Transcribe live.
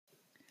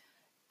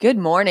Good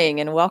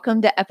morning and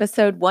welcome to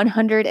episode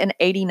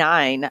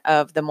 189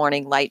 of the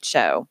Morning Light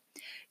Show.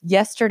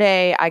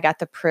 Yesterday, I got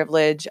the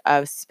privilege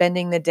of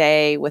spending the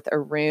day with a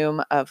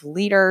room of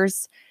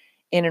leaders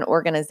in an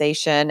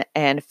organization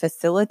and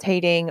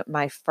facilitating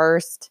my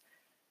first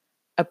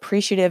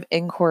appreciative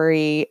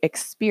inquiry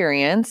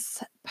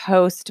experience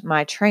post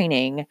my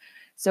training.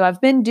 So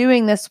I've been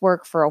doing this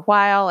work for a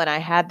while and I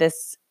had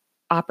this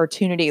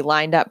opportunity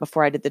lined up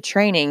before I did the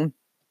training.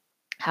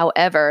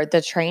 However,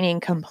 the training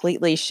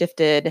completely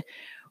shifted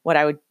what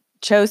I would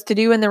chose to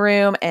do in the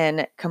room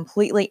and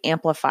completely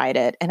amplified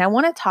it. And I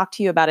want to talk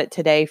to you about it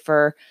today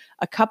for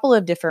a couple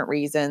of different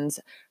reasons.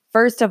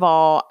 First of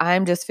all,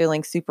 I'm just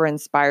feeling super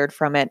inspired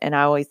from it. And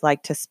I always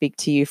like to speak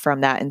to you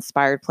from that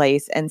inspired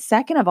place. And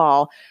second of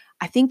all,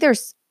 I think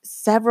there's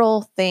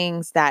several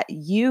things that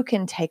you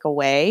can take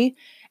away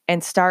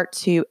and start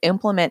to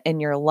implement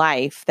in your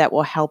life that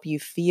will help you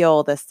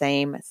feel the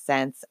same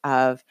sense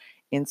of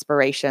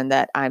inspiration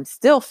that I'm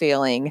still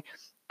feeling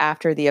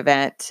after the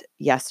event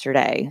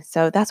yesterday.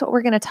 So that's what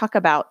we're going to talk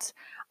about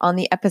on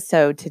the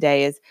episode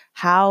today is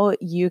how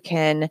you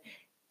can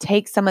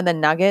take some of the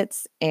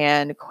nuggets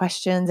and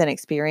questions and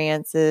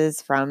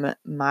experiences from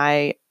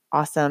my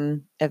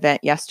awesome event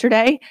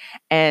yesterday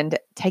and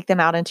take them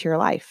out into your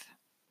life.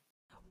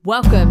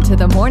 Welcome to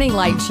the Morning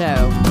Light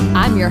Show.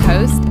 I'm your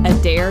host,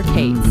 Adair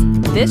Cates.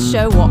 This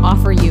show will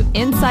offer you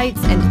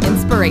insights and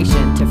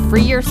inspiration to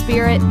free your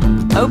spirit,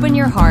 open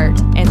your heart,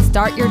 and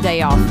start your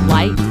day off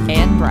light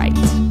and bright.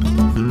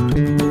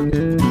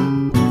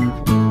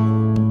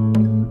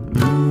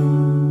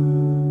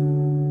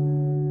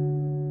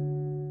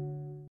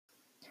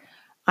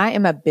 I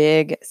am a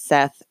big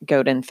Seth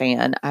Godin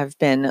fan. I've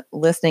been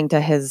listening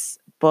to his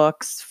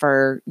books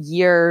for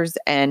years,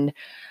 and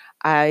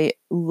I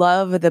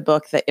love the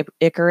book, The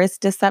Icarus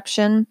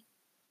Deception,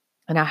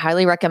 and I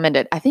highly recommend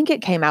it. I think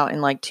it came out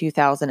in like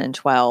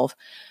 2012.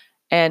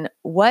 And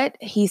what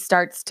he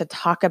starts to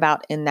talk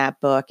about in that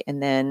book,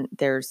 and then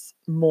there's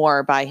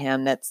more by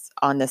him that's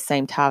on the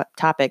same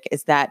topic,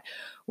 is that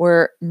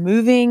we're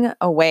moving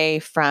away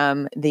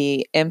from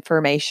the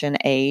information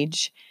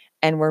age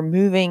and we're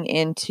moving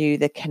into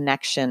the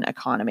connection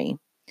economy.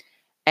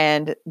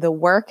 And the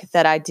work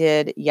that I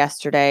did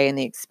yesterday and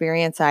the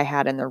experience I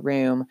had in the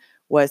room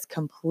was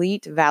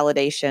complete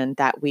validation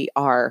that we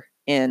are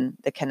in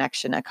the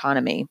connection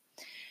economy.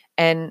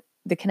 And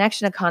the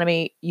connection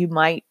economy, you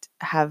might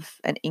have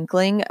an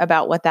inkling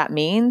about what that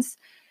means.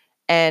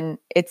 And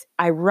it's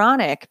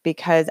ironic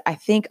because I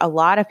think a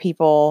lot of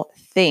people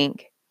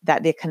think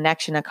that the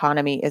connection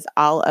economy is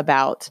all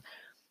about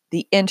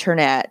the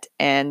internet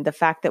and the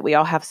fact that we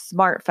all have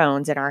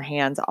smartphones in our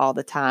hands all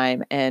the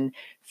time and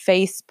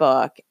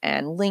Facebook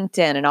and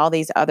LinkedIn and all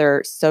these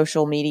other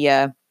social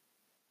media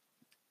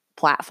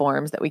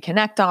platforms that we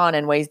connect on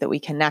and ways that we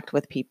connect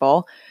with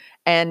people.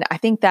 And I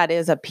think that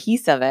is a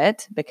piece of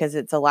it because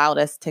it's allowed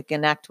us to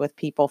connect with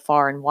people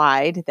far and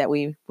wide that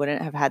we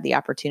wouldn't have had the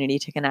opportunity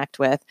to connect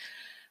with.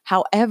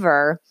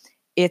 However,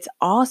 it's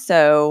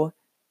also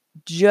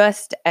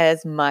just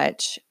as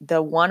much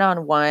the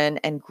one-on-one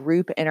and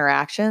group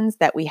interactions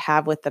that we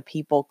have with the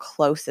people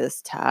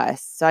closest to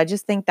us. So I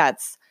just think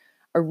that's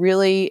a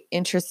really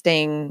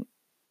interesting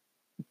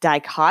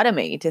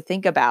dichotomy to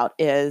think about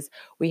is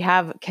we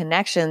have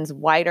connections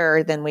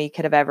wider than we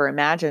could have ever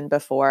imagined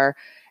before.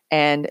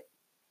 And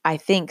I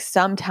think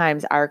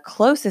sometimes our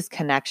closest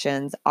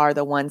connections are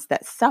the ones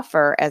that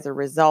suffer as a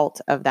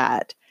result of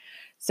that.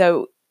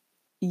 So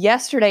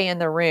yesterday in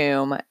the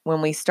room,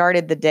 when we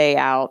started the day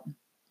out,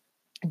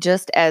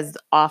 just as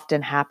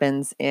often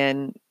happens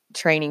in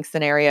training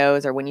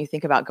scenarios or when you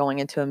think about going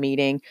into a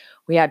meeting,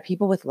 we had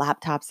people with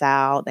laptops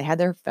out, they had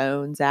their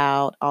phones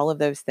out, all of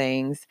those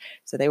things.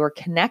 So they were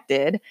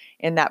connected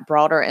in that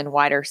broader and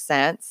wider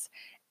sense.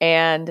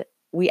 And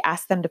we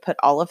asked them to put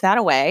all of that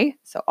away.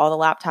 So all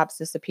the laptops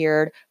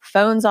disappeared,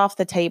 phones off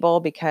the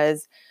table,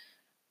 because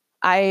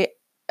I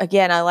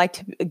like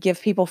to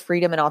give people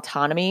freedom and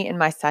autonomy in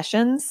my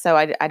sessions. So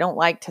I don't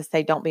like to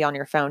say, don't be on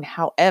your phone.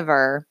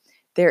 However,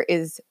 there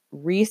is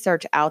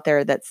research out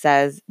there that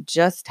says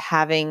just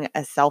having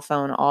a cell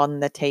phone on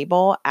the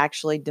table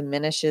actually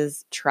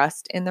diminishes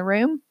trust in the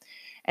room.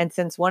 And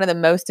since one of the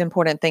most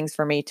important things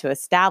for me to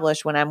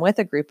establish when I'm with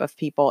a group of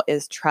people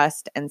is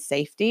trust and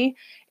safety,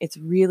 it's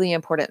really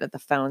important that the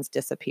phones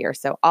disappear.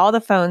 So all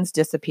the phones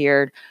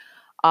disappeared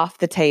off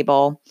the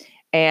table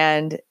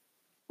and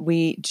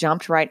we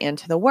jumped right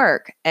into the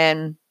work.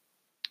 And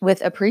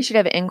with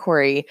appreciative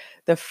inquiry,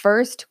 the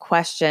first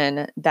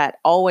question that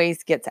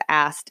always gets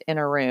asked in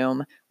a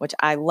room, which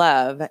I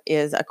love,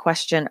 is a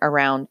question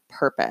around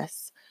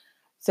purpose.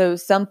 So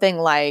something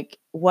like,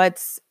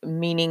 what's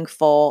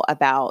meaningful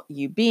about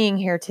you being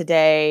here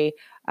today?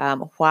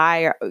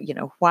 Why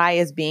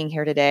is being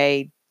here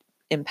today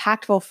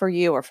impactful for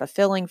you or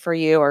fulfilling for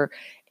you, or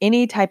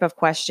any type of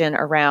question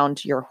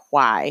around your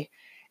why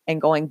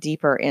and going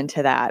deeper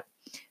into that.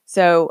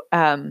 So,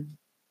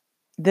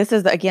 this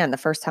is, again, the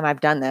first time I've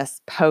done this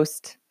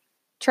post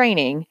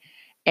training.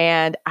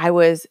 And I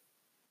was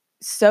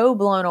so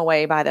blown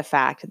away by the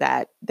fact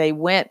that they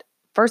went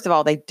first of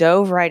all, they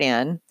dove right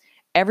in.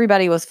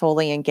 Everybody was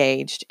fully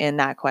engaged in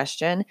that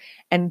question.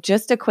 And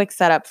just a quick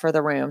setup for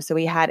the room. So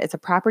it's a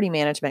property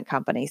management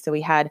company. So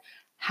we had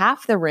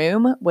half the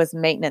room was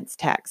maintenance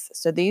techs.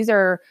 So these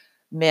are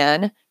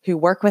men who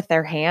work with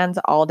their hands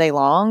all day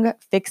long,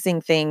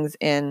 fixing things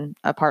in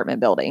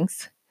apartment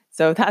buildings.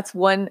 So that's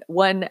one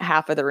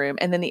half of the room.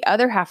 And then the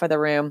other half of the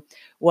room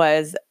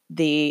was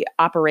the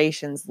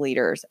operations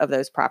leaders of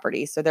those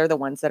properties. So they're the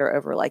ones that are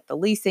over like the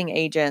leasing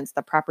agents,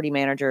 the property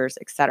managers,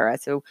 et cetera.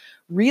 So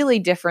really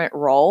different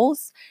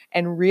roles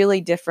and really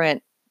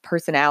different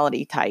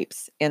personality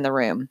types in the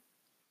room.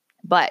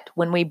 But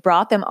when we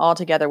brought them all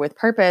together with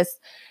purpose,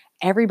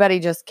 everybody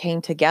just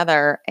came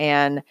together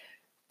and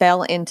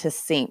fell into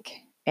sync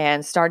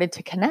and started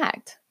to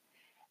connect.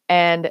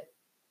 And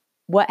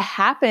what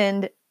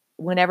happened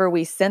whenever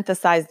we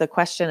synthesized the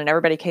question and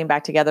everybody came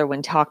back together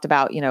when talked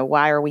about,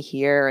 why are we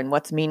here and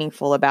what's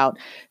meaningful about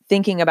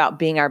thinking about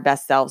being our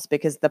best selves,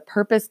 because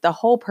the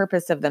whole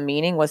purpose of the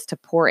meeting was to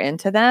pour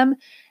into them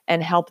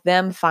and help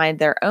them find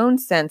their own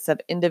sense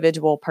of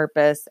individual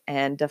purpose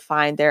and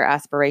define their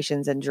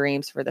aspirations and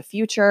dreams for the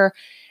future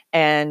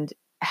and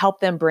help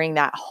them bring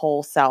that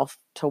whole self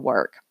to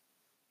work.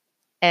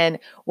 And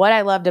what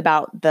I loved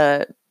about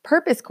the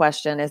purpose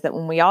question is that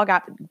when we all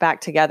got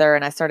back together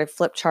and I started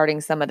flip charting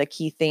some of the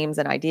key themes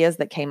and ideas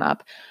that came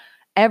up,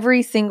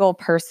 every single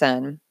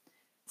person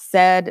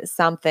said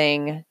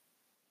something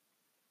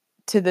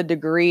to the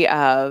degree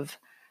of,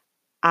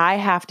 I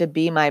have to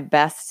be my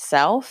best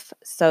self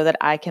so that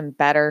I can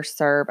better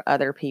serve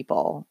other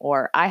people,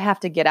 or I have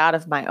to get out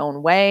of my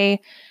own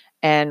way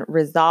and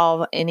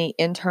resolve any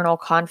internal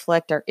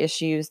conflict or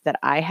issues that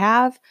I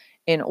have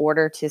in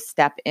order to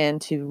step in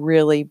to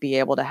really be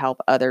able to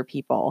help other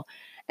people.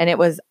 And it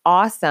was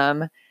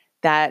awesome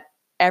that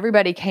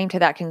everybody came to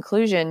that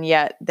conclusion,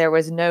 yet there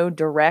was no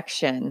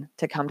direction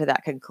to come to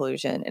that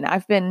conclusion. And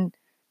I've been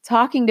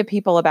talking to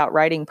people about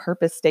writing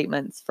purpose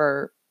statements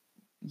for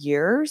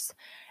years.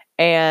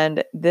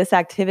 And this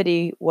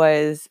activity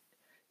was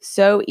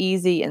so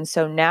easy and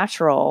so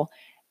natural.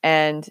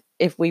 And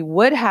if we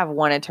would have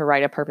wanted to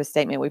write a purpose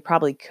statement, we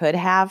probably could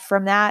have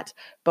from that,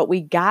 but we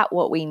got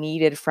what we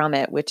needed from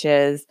it, which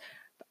is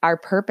our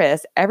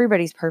purpose.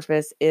 Everybody's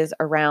purpose is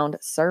around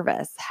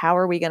service. How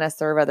are we going to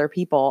serve other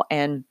people?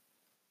 And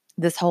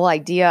this whole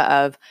idea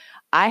of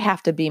I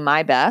have to be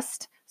my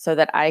best so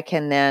that I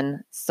can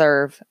then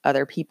serve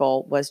other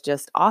people was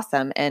just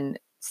awesome and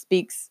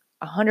speaks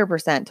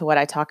 100% to what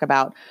I talk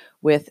about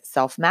with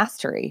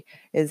self-mastery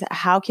is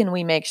how can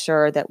we make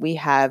sure that we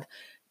have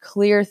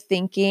clear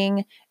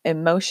thinking,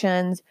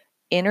 emotions,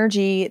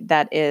 energy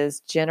that is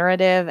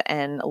generative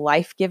and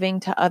life-giving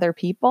to other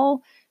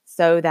people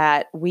so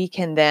that we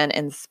can then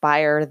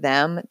inspire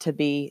them to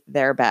be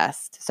their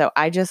best. So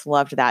I just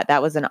loved that.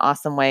 That was an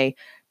awesome way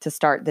to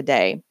start the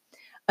day.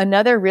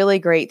 Another really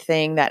great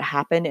thing that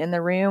happened in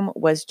the room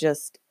was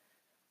just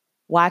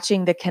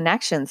watching the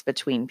connections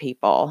between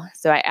people.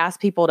 So I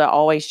asked people to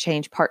always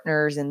change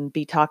partners and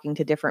be talking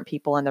to different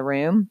people in the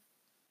room.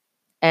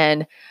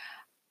 And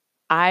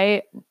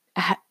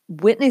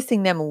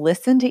witnessing them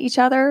listen to each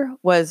other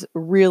was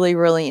really,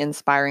 really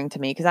inspiring to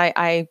me because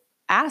I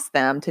asked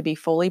them to be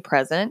fully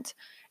present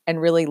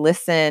and really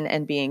listen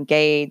and be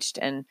engaged.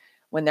 And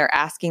when they're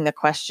asking the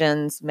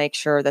questions, make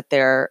sure that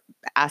they're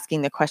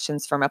asking the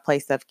questions from a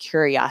place of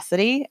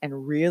curiosity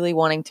and really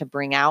wanting to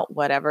bring out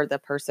whatever the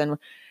person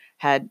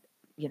had,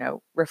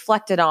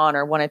 reflected on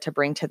or wanted to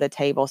bring to the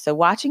table. So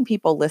watching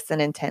people listen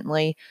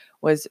intently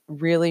was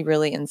really,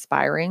 really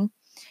inspiring.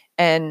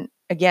 And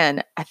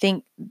again, I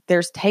think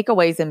there's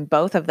takeaways in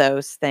both of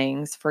those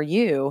things for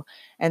you.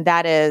 And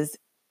that is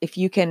if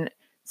you can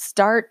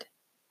start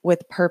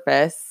with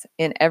purpose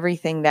in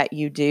everything that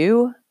you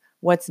do,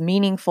 what's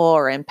meaningful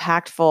or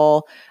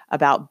impactful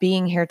about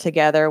being here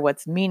together,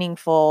 what's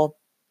meaningful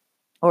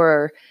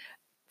or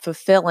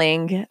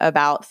fulfilling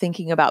about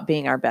thinking about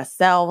being our best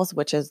selves,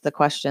 which is the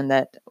question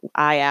that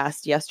I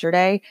asked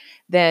yesterday,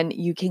 then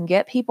you can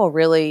get people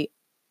really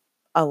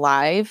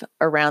alive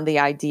around the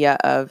idea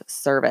of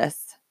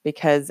service.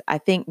 Because I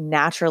think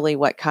naturally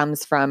what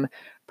comes from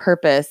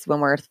purpose when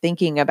we're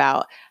thinking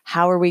about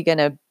how are we going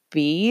to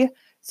be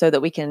so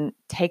that we can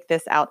take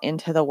this out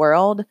into the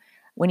world,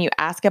 when you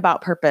ask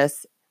about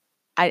purpose,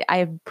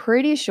 I'm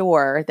pretty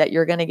sure that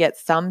you're going to get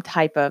some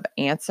type of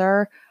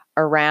answer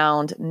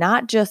around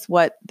not just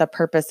what the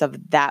purpose of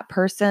that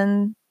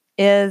person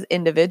is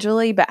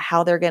individually, but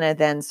how they're going to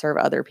then serve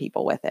other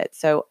people with it.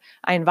 So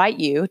I invite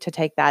you to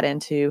take that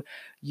into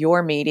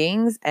your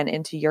meetings and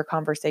into your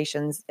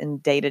conversations in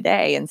day to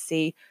day and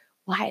see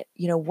why,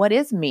 what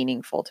is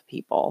meaningful to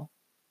people.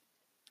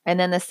 And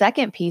then the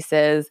second piece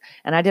is,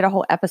 and I did a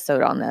whole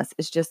episode on this,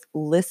 is just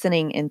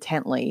listening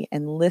intently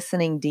and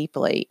listening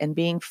deeply and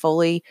being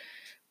fully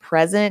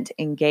present,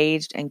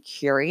 engaged, and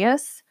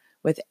curious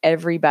with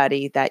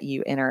everybody that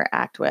you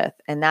interact with.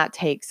 And that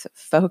takes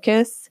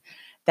focus.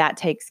 That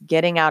takes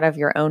getting out of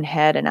your own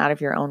head and out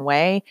of your own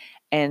way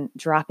and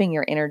dropping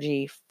your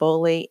energy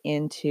fully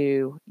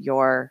into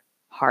your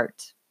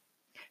heart.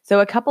 So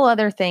a couple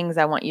other things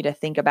I want you to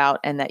think about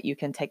and that you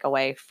can take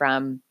away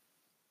from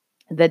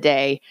the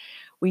day.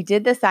 We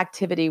did this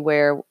activity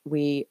where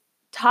we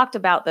talked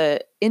about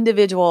the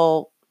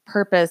individual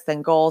purpose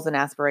and goals and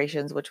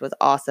aspirations, which was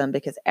awesome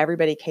because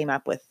everybody came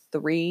up with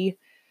 3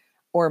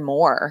 or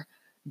more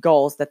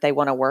goals that they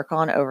want to work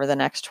on over the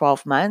next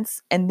 12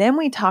 months. And then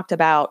we talked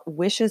about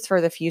wishes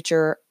for the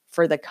future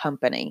for the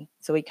company.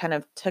 So we kind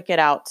of took it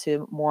out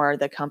to more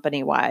the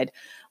company-wide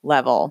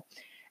level.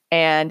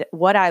 And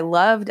what I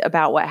loved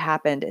about what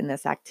happened in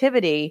this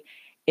activity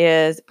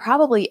is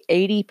probably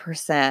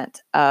 80%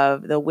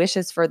 of the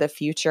wishes for the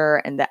future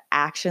and the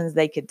actions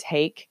they could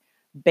take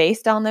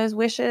based on those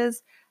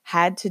wishes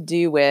had to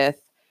do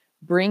with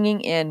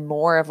bringing in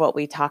more of what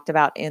we talked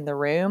about in the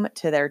room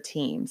to their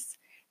teams.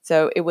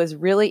 So it was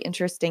really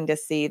interesting to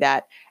see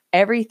that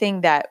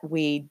everything that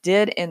we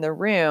did in the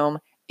room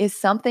is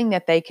something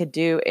that they could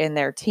do in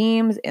their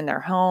teams, in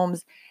their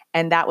homes.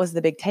 And that was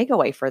the big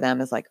takeaway for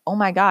them is like, oh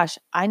my gosh,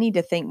 I need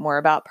to think more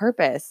about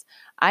purpose.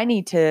 I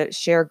need to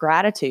share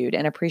gratitude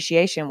and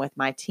appreciation with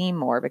my team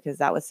more because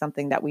that was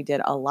something that we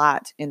did a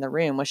lot in the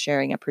room was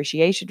sharing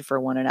appreciation for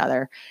one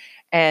another.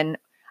 And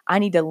I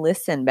need to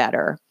listen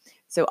better.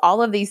 So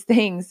all of these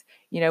things,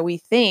 we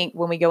think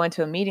when we go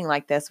into a meeting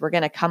like this, we're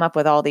going to come up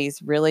with all these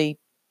really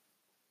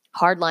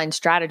hardline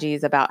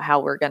strategies about how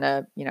we're going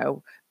to,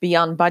 be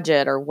on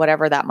budget or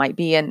whatever that might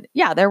be. And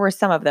yeah, there were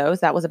some of those.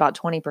 That was about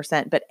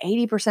 20%, but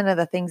 80% of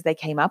the things they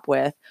came up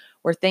with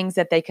were things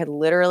that they could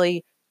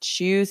literally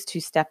choose to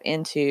step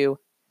into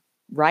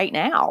right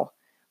now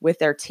with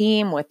their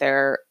team, with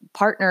their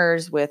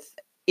partners, with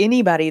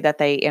anybody that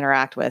they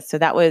interact with. So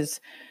that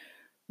was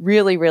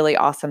really, really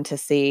awesome to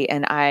see.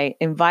 And I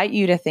invite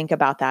you to think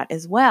about that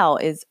as well,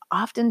 is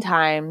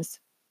oftentimes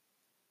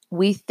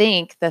we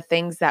think the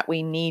things that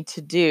we need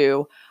to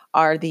do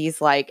are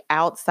these like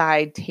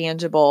outside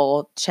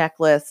tangible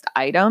checklist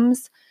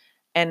items.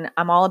 And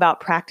I'm all about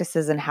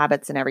practices and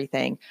habits and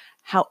everything.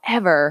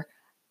 However,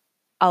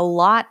 a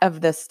lot of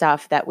the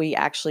stuff that we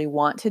actually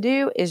want to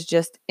do is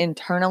just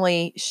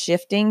internally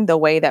shifting the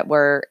way that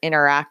we're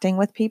interacting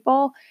with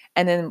people.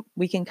 And then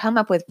we can come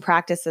up with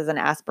practices and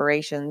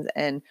aspirations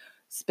and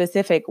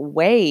specific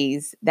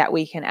ways that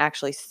we can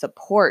actually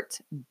support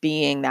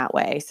being that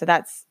way. So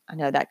I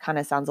know that kind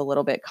of sounds a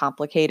little bit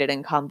complicated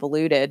and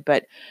convoluted,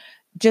 but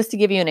just to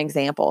give you an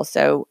example.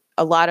 So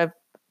a lot of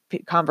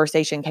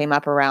conversation came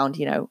up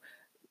around,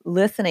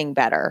 listening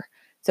better.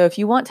 So if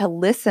you want to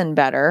listen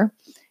better,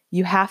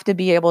 you have to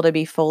be able to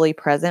be fully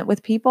present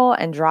with people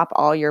and drop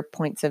all your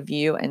points of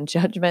view and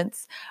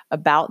judgments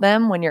about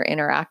them when you're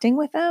interacting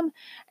with them.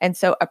 And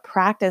so a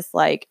practice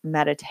like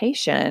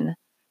meditation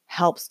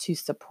helps to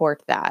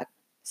support that.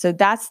 So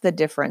that's the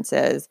difference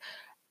is,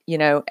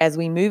 as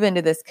we move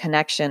into this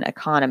connection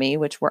economy,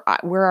 which we're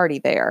already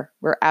there,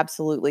 we're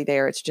absolutely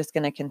there. It's just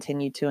going to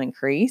continue to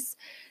increase.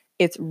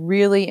 It's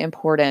really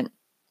important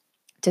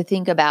to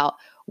think about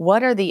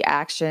what are the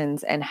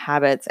actions and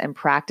habits and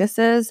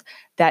practices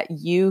that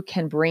you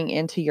can bring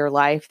into your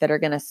life that are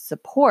going to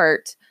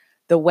support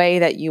the way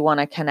that you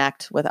want to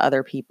connect with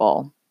other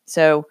people.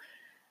 So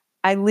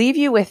I leave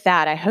you with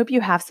that. I hope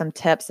you have some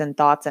tips and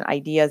thoughts and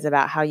ideas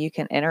about how you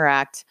can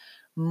interact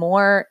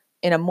more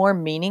in a more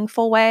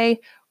meaningful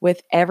way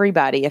with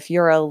everybody. If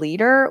you're a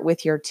leader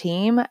with your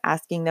team,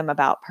 asking them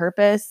about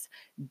purpose,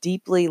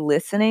 deeply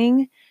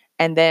listening,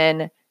 and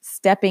then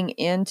stepping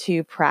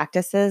into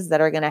practices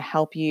that are going to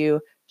help you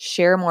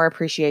share more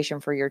appreciation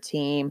for your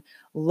team,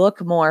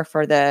 look more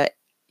for the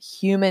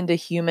human to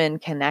human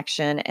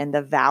connection and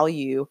the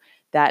value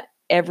that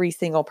every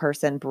single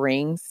person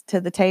brings to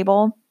the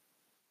table,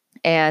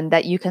 and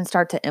that you can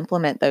start to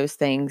implement those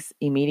things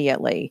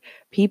immediately.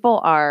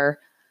 People are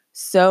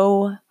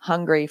so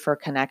hungry for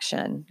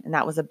connection. And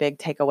that was a big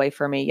takeaway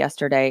for me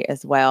yesterday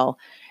as well.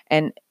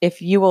 And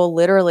if you will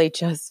literally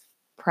just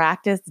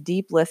practice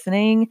deep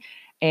listening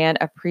and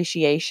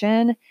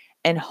appreciation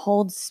and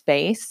hold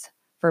space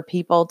for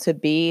people to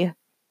be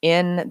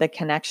in the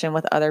connection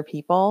with other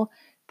people,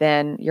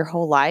 then your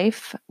whole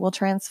life will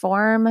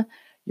transform,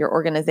 your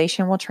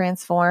organization will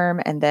transform,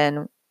 and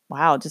then,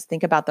 wow, just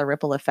think about the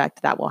ripple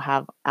effect that will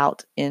have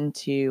out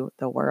into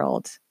the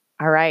world.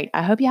 All right.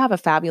 I hope you have a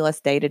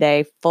fabulous day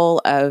today,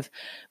 full of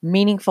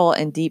meaningful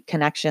and deep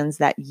connections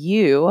that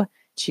you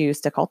choose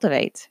to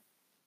cultivate.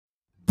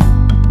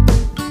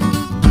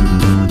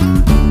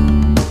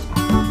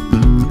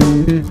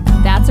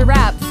 That's a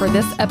wrap for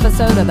this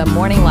episode of the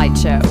Morning Light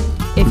Show.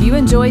 If you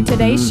enjoyed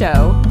today's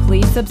show,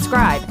 please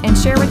subscribe and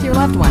share with your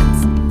loved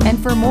ones.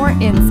 And for more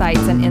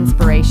insights and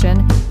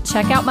inspiration,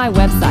 check out my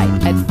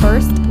website at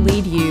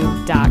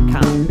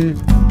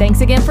firstleadyou.com.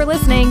 Thanks again for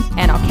listening,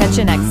 and I'll catch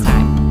you next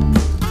time.